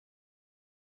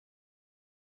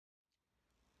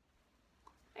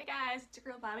Hey guys, it's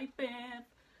your girl bobbi.bamf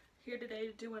here today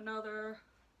to do another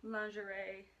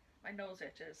lingerie. My nose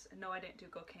itches, and no, I didn't do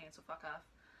cocaine, so fuck off.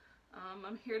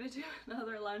 I'm here to do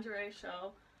another lingerie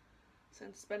show. Since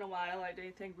it's been a while, I did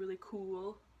anything really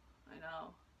cool. I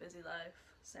know, busy life,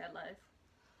 sad life.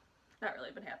 Not really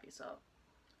been happy, so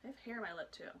I have hair on my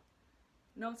lip too.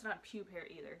 No, it's not pube hair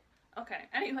either. Okay,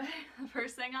 anyway, the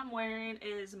first thing I'm wearing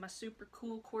is my super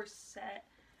cool corset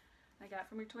I got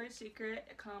from Victoria's Secret.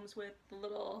 It comes with the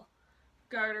little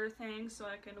garter thing so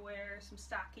I can wear some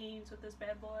stockings with this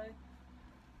bad boy.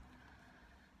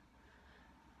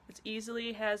 It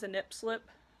easily has a nip slip.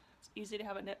 It's easy to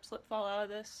have a nip slip fall out of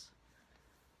this.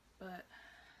 But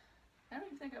I don't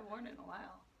even think I've worn it in a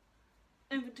while.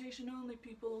 Invitation only,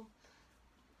 people.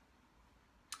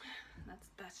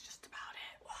 That's just about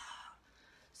it. Wow.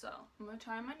 So I'm gonna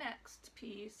try my next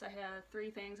piece. I have 3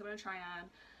 things I'm gonna try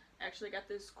on. I actually got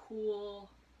this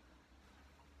cool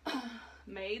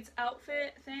maid's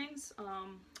outfit things.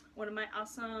 One of my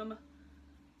awesome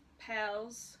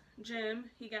pals,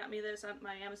 Jim, he got me this on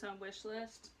my Amazon wish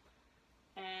list,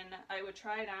 and I would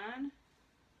try it on,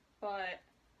 but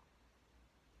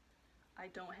I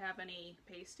don't have any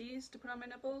pasties to put on my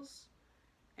nipples,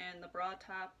 and the bra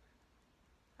top,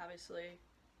 obviously,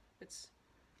 it's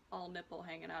all nipple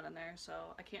hanging out in there,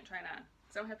 so I can't try it on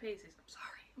because I don't have pasties.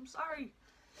 I'm sorry.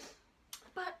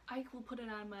 But I will put it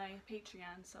on my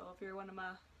Patreon, so if you're one of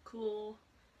my cool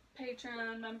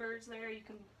Patreon members there, you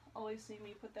can always see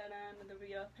me put that on, and there'll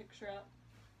be a picture up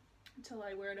until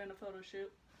I wear it in a photo shoot.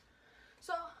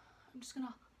 So I'm just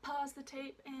gonna pause the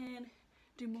tape and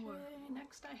do more. Okay,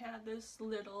 next I have this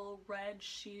little red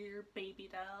sheer baby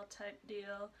doll type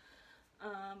deal.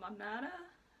 I'm not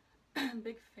a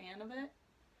big fan of it.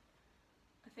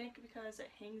 I think because it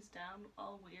hangs down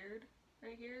all weird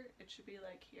right here, it should be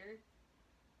like here.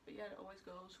 But yet it always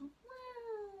goes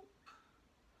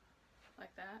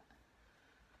like that.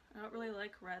 I don't really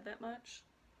like red that much.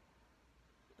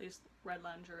 At least red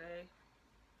lingerie.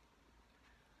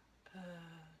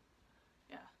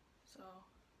 Yeah, so.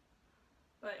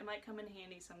 But it might come in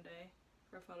handy someday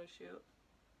for a photo shoot.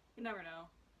 You never know.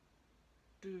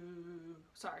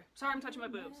 Sorry I'm touching my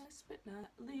boobs. Last but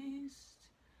not least,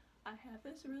 I have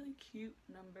this really cute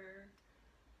number.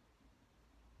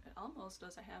 It almost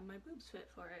doesn't have my boobs fit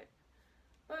for it,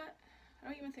 but I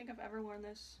don't even think I've ever worn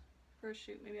this for a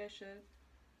shoot. Maybe I should.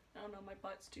 I don't know, my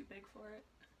butt's too big for it.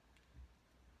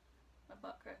 My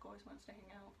butt crack always wants to hang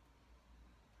out.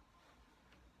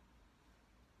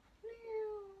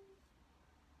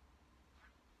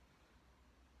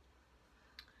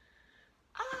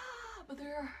 But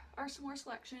there are some more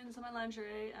selections on my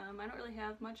lingerie. I don't really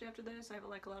have much after this. I have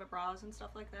like a lot of bras and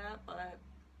stuff like that, but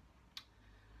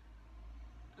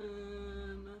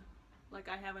like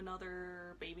I have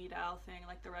another baby doll thing,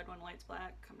 like the red one, white's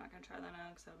black. I'm not gonna try that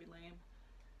on because that would be lame.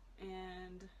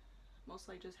 And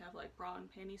mostly just have like bra and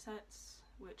panty sets,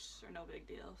 which are no big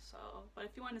deal. So, but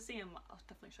if you want to see them, I'll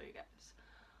definitely show you guys.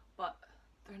 But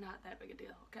they're not that big a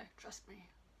deal, okay? Trust me,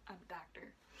 I'm a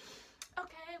doctor.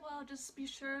 Okay, well, just be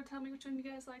sure to tell me which one you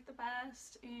guys like the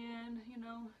best, and, you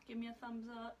know, give me a thumbs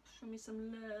up, show me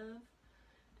some love,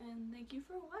 and thank you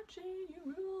for watching.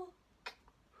 You rule.